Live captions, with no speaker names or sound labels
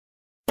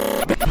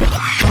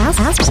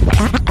Ask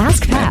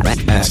Pat.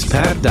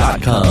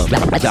 AskPat.com.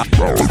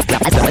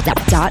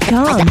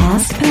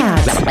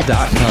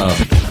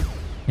 AskPat.com.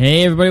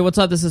 Hey everybody, what's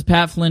up? This is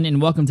Pat Flynn,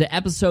 and welcome to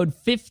episode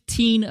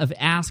 15 of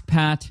Ask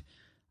Pat.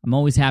 I'm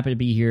always happy to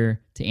be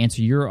here to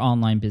answer your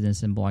online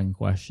business and blogging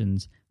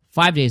questions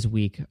 5 days a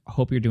week.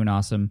 Hope you're doing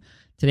awesome.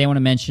 Today I want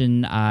to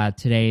mention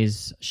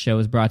today's show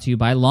is brought to you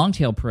by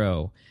Longtail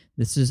Pro.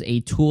 This is a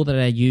tool that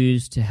I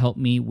use to help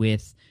me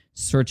with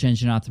search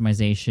engine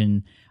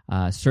optimization,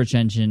 search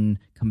engine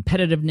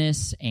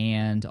competitiveness,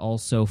 and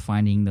also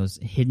finding those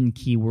hidden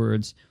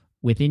keywords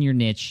within your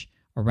niche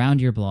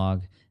around your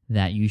blog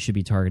that you should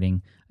be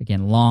targeting.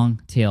 Again,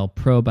 Longtail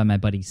Pro by my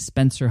buddy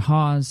Spencer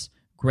Hawes.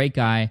 Great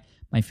guy.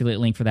 My affiliate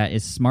link for that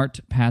is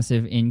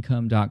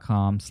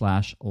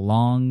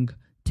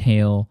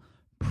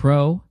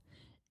smartpassiveincome.com/longtailpro.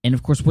 And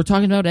of course, we're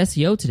talking about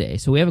SEO today.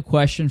 So we have a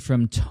question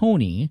from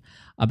Tony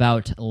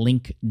about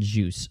link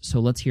juice. So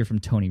let's hear from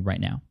Tony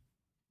right now.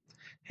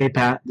 Hey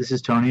Pat, this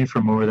is Tony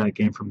from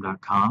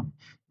overthatgamefrom.com,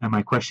 and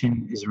my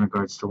question is in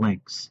regards to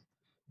links.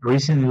 I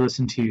recently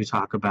listened to you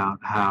talk about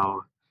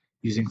how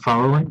using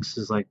follow links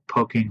is like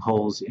poking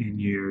holes in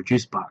your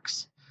juice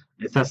box.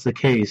 If that's the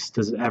case,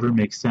 does it ever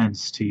make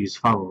sense to use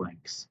follow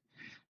links?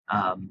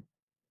 I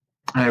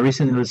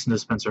recently listened to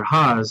Spencer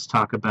Hawes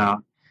talk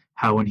about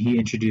how when he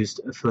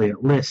introduced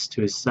affiliate lists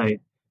to his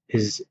site,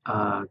 his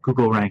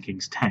Google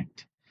rankings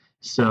tanked.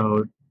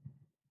 So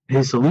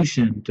his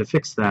solution to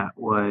fix that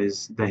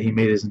was that he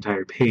made his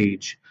entire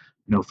page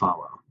no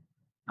follow.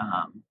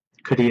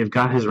 Could he have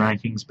got his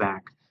rankings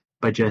back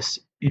by just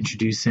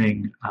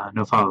introducing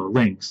no follow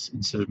links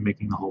instead of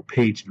making the whole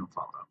page no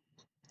follow?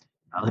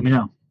 Let me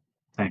know.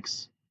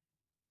 Thanks.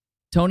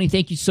 Tony,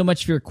 thank you so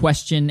much for your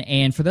question.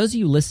 And for those of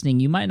you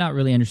listening, you might not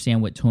really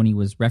understand what Tony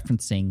was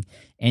referencing.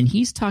 And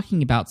he's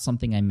talking about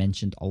something I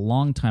mentioned a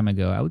long time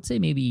ago. I would say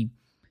maybe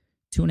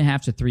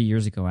 2.5 to 3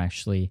 years ago,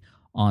 actually,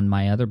 on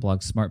my other blog,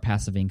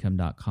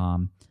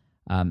 smartpassiveincome.com.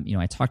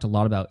 I talked a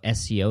lot about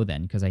SEO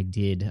then because I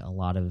did a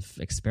lot of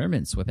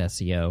experiments with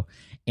SEO.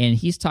 And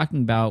he's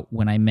talking about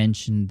when I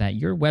mentioned that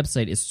your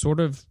website is sort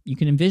of, you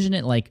can envision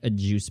it like a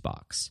juice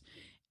box.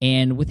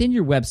 And within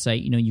your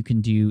website, you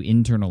can do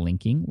internal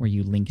linking where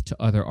you link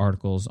to other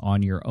articles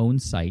on your own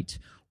site,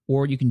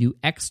 or you can do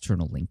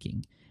external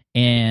linking.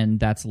 And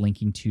that's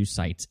linking to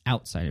sites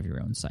outside of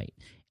your own site.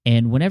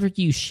 And whenever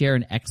you share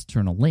an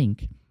external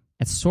link,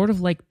 it's sort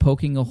of like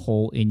poking a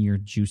hole in your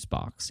juice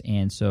box.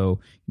 And so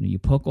you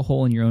poke a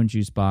hole in your own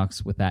juice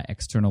box with that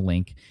external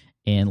link,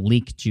 and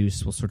leak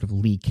juice will sort of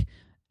leak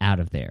out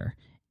of there.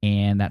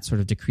 And that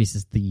sort of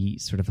decreases the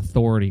sort of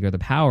authority or the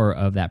power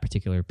of that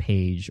particular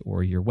page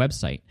or your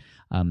website,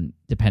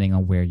 depending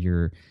on where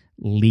you're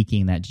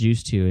leaking that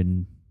juice to.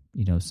 And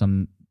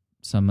some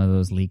of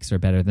those leaks are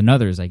better than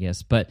others, I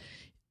guess. But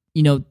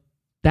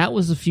that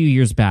was a few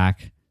years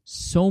back.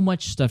 So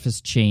much stuff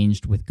has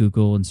changed with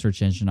Google and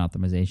search engine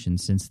optimization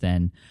since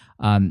then.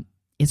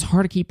 It's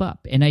hard to keep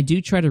up. And I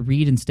do try to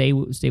read and stay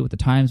with the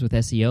times with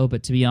SEO,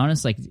 but to be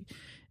honest,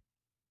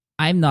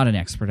 I'm not an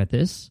expert at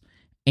this.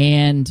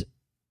 And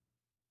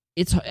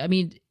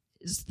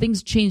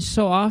things change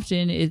so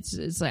often.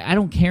 It's like I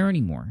don't care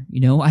anymore.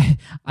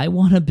 I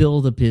want to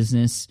build a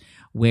business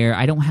where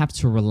I don't have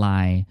to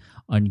rely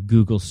on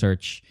Google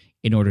search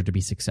in order to be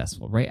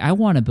successful, right? I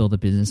want to build a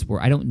business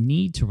where I don't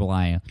need to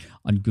rely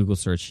on Google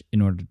search in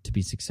order to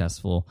be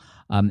successful.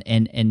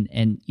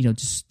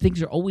 Just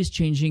things are always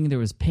changing. There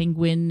was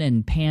Penguin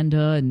and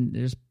Panda, and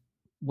there's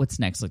what's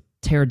next, like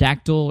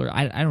pterodactyl, or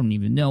I don't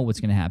even know what's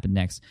going to happen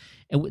next.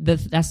 And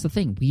that's the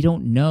thing. We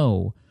don't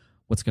know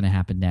what's going to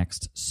happen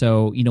next.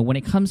 So, when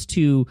it comes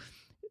to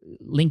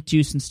link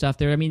juice and stuff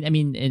there, in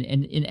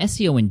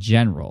SEO in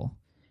general,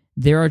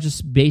 there are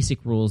just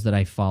basic rules that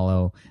I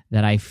follow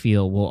that I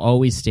feel will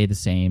always stay the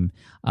same,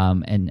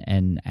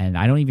 and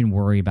I don't even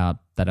worry about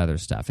that other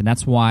stuff. And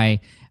that's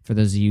why, for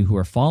those of you who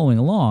are following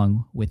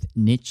along with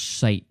Niche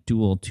Site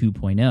Duel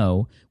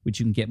 2.0, which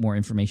you can get more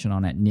information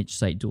on at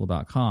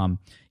nichesiteduel.com,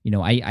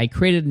 I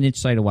created a niche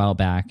site a while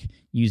back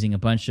using a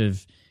bunch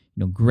of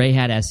gray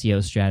hat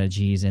SEO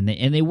strategies, and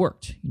they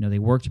worked. They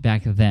worked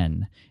back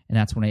then, and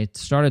that's when I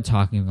started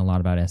talking a lot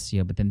about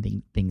SEO. But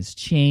then things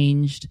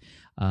changed.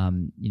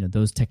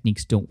 Those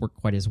techniques don't work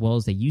quite as well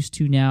as they used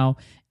to now.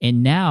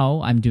 And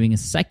now I'm doing a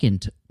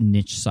second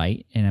niche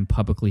site, and I'm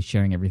publicly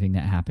sharing everything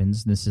that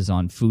happens. This is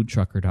on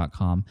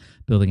foodtrucker.com,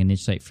 building a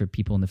niche site for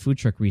people in the food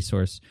truck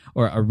resource,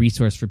 or a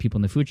resource for people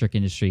in the food truck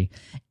industry.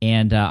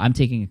 And I'm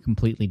taking a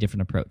completely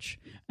different approach.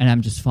 And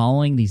I'm just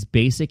following these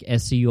basic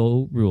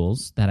SEO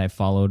rules that I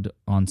followed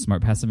on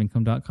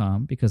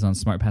smartpassiveincome.com, because on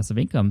Smart Passive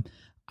Income,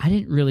 I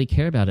didn't really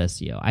care about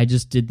SEO. I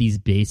just did these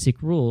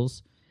basic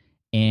rules,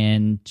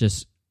 and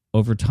just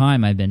over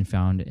time, I've been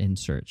found in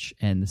search.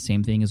 And the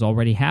same thing is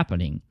already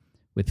happening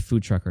with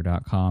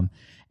foodtrucker.com.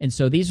 And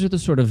so these are the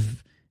sort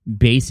of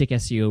basic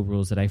SEO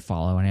rules that I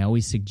follow, and I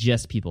always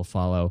suggest people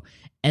follow,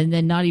 and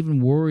then not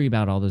even worry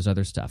about all those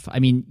other stuff.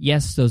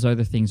 Yes, those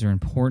other things are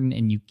important,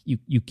 and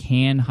you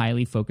can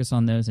highly focus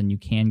on those, and you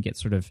can get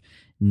sort of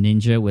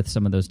ninja with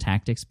some of those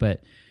tactics,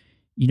 but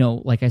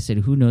like I said,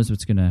 who knows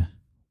what's gonna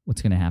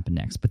happen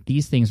next? But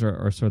these things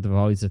are sort of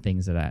always the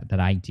things that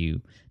I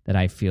do that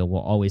I feel will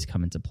always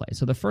come into play.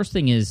 So the first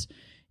thing is,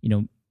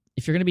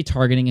 if you're going to be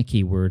targeting a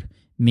keyword,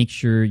 make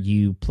sure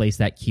you place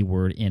that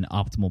keyword in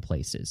optimal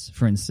places.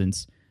 For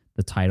instance,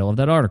 the title of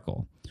that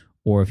article,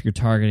 or if you're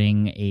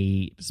targeting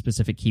a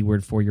specific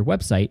keyword for your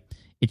website,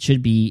 it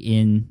should be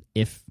in,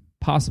 if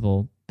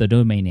possible, the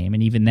domain name.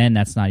 And even then,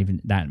 that's not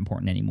even that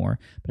important anymore.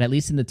 But at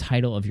least in the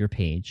title of your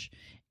page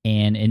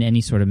and in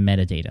any sort of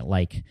metadata,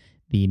 like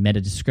the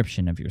meta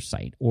description of your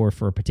site, or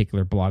for a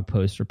particular blog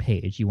post or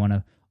page, you want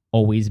to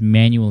always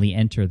manually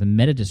enter the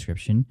meta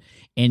description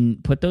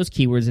and put those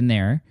keywords in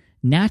there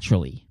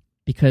naturally.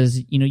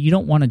 Because, you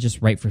don't want to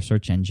just write for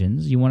search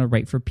engines. You want to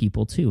write for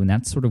people too. And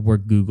that's sort of where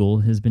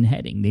Google has been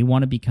heading. They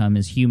want to become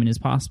as human as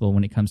possible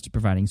when it comes to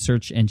providing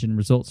search engine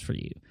results for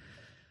you.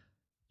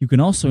 You can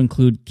also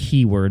include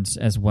keywords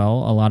as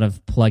well. A lot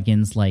of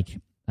plugins like,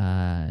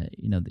 the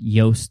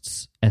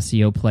Yoast's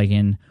SEO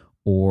plugin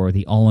or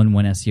the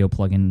all-in-one SEO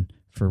plugin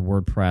for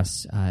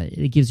WordPress,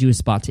 it gives you a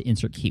spot to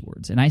insert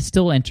keywords. And I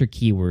still enter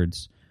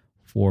keywords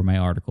for my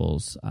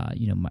articles,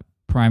 my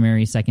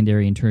primary,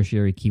 secondary, and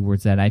tertiary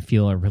keywords that I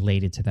feel are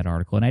related to that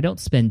article. And I don't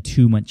spend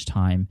too much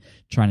time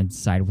trying to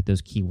decide what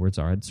those keywords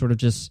are. It's sort of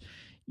just,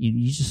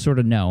 you just sort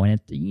of know. And,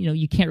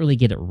 you can't really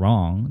get it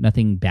wrong.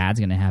 Nothing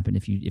bad's going to happen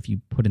if you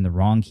put in the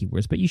wrong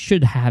keywords. But you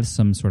should have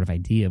some sort of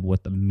idea of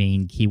what the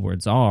main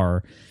keywords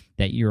are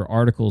that your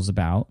article's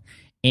about.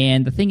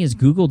 And the thing is,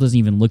 Google doesn't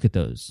even look at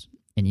those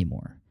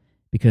anymore.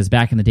 Because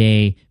back in the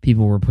day,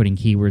 people were putting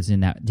keywords in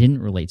that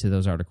didn't relate to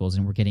those articles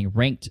and were getting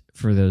ranked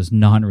for those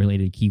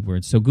non-related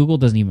keywords. So Google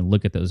doesn't even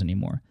look at those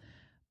anymore.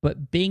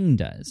 But Bing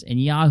does,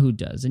 and Yahoo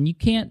does. And you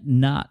can't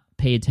not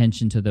pay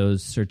attention to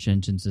those search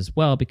engines as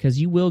well,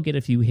 because you will get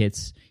a few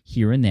hits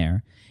here and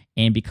there.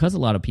 And because a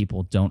lot of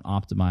people don't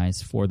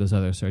optimize for those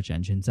other search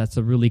engines, that's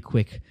a really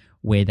quick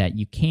way that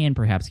you can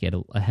perhaps get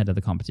ahead of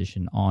the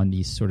competition on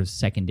these sort of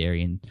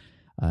secondary and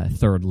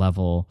third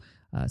level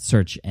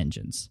search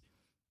engines.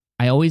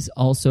 I always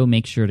also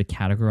make sure to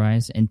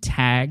categorize and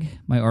tag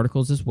my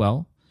articles as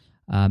well.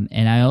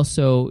 And I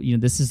also,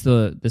 this is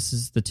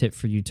the tip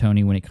for you,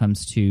 Tony, when it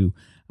comes to,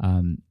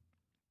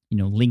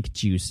 link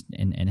juice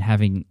and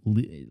having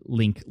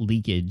link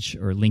leakage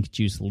or link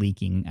juice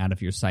leaking out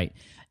of your site.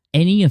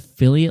 Any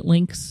affiliate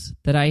links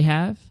that I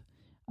have,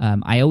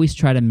 I always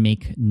try to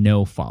make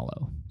no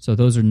follow. So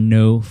those are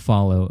no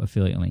follow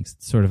affiliate links.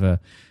 It's sort of a,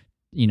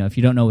 if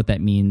you don't know what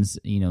that means,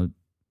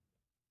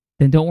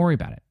 then don't worry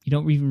about it. You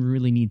don't even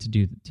really need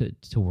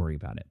to worry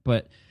about it.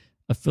 But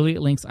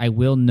affiliate links, I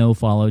will no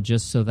follow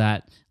just so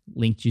that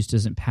link juice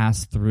doesn't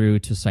pass through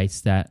to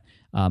sites that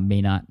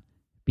may not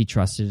be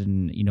trusted.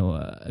 And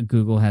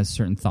Google has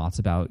certain thoughts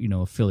about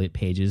affiliate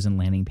pages and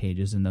landing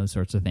pages and those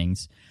sorts of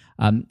things.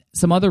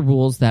 Some other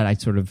rules that I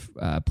sort of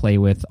play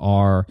with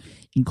are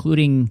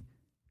including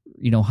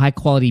high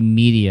quality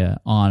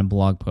media on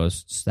blog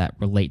posts that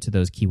relate to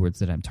those keywords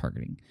that I'm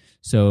targeting.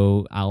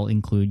 So I'll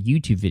include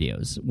YouTube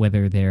videos,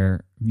 whether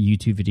they're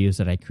YouTube videos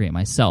that I create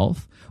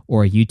myself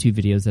or YouTube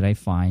videos that I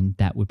find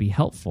that would be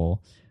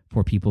helpful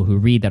for people who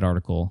read that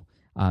article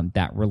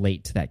that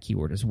relate to that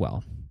keyword as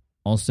well.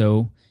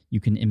 Also,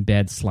 you can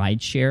embed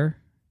SlideShare.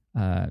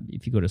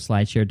 If you go to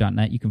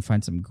slideshare.net, you can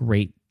find some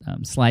great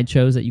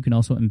slideshows that you can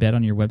also embed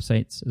on your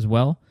websites as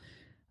well.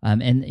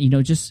 And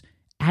just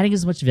adding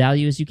as much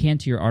value as you can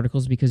to your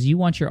articles, because you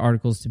want your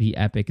articles to be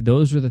epic.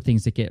 Those are the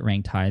things that get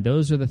ranked high.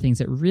 Those are the things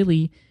that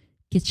really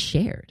get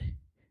shared,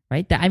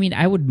 right?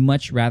 I would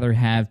much rather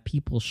have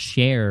people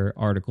share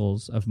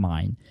articles of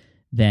mine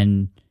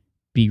than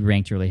be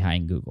ranked really high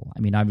in Google.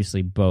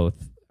 Obviously both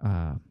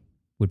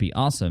would be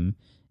awesome,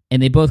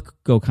 and they both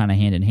go kind of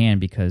hand in hand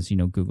because,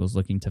 Google's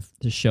looking to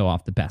show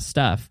off the best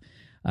stuff.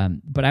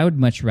 But I would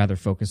much rather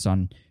focus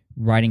on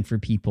writing for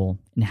people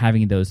and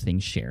having those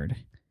things shared.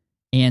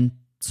 And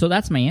so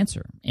that's my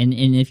answer. And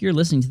if you're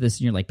listening to this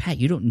and you're like, Pat,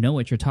 you don't know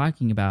what you're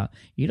talking about,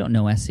 you don't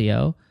know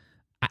SEO,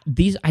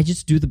 I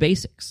just do the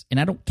basics, and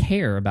I don't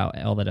care about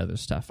all that other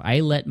stuff.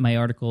 I let my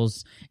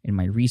articles and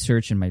my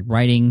research and my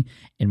writing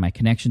and my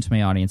connection to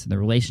my audience and the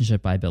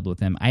relationship I build with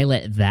them, I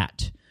let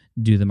that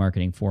do the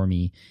marketing for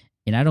me.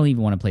 And I don't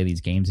even want to play these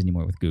games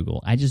anymore with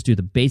Google. I just do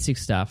the basic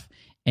stuff.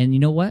 And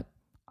you know what?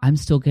 I'm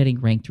still getting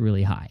ranked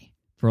really high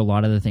for a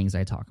lot of the things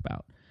I talk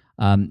about.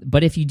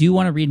 But if you do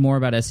want to read more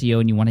about SEO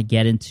and you want to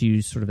get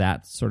into sort of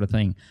that sort of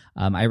thing,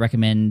 I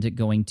recommend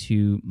going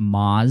to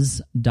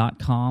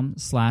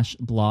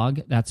moz.com/blog.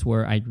 That's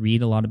where I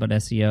read a lot about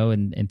SEO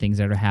and things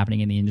that are happening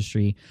in the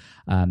industry.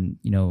 Rand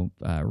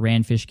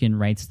Fishkin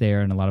writes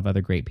there and a lot of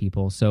other great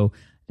people. So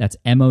that's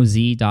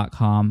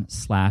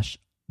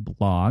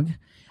moz.com/blog.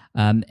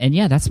 And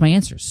yeah, that's my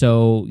answer.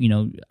 So,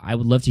 I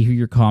would love to hear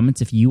your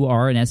comments. If you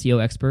are an SEO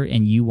expert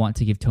and you want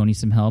to give Tony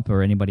some help,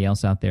 or anybody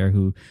else out there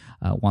who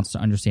wants to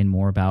understand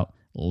more about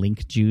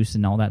link juice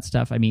and all that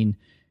stuff,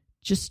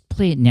 just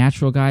play it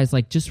natural, guys.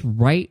 Like, just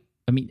write.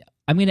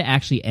 I'm going to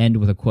actually end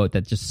with a quote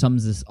that just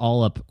sums this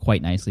all up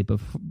quite nicely. But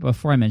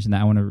before I mention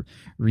that, I want to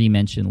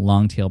re-mention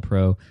Longtail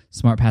Pro,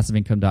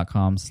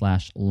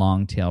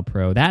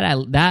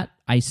 smartpassiveincome.com/longtailpro. That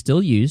I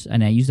still use,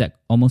 and I use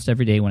that almost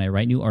every day when I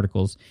write new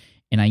articles,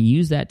 and I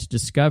use that to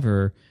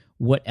discover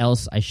what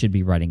else I should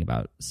be writing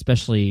about,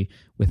 especially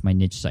with my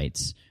niche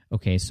sites.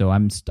 Okay, so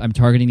I'm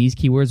targeting these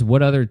keywords.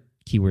 What other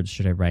keywords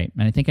should I write?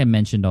 And I think I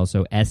mentioned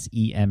also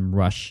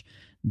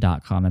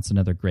semrush.com. That's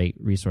another great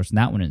resource, and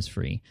that one is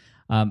free.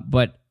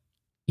 But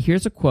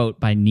here's a quote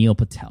by Neil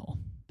Patel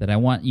that I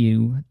want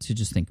you to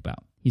just think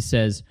about. He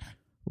says,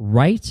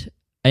 write,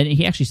 and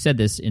he actually said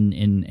this in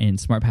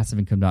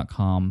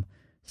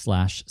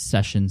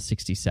smartpassiveincome.com/session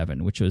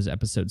 67, which was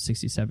episode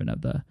 67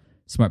 of the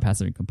Smart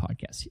Passive Income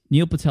podcast.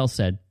 Neil Patel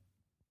said,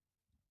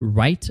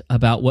 write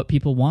about what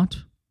people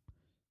want.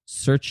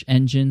 Search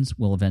engines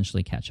will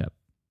eventually catch up.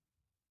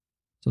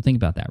 So think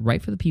about that.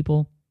 Write for the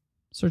people.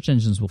 Search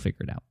engines will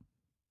figure it out.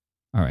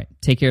 All right.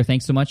 Take care.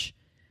 Thanks so much.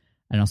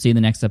 And I'll see you in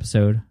the next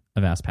episode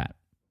of Ask Pat.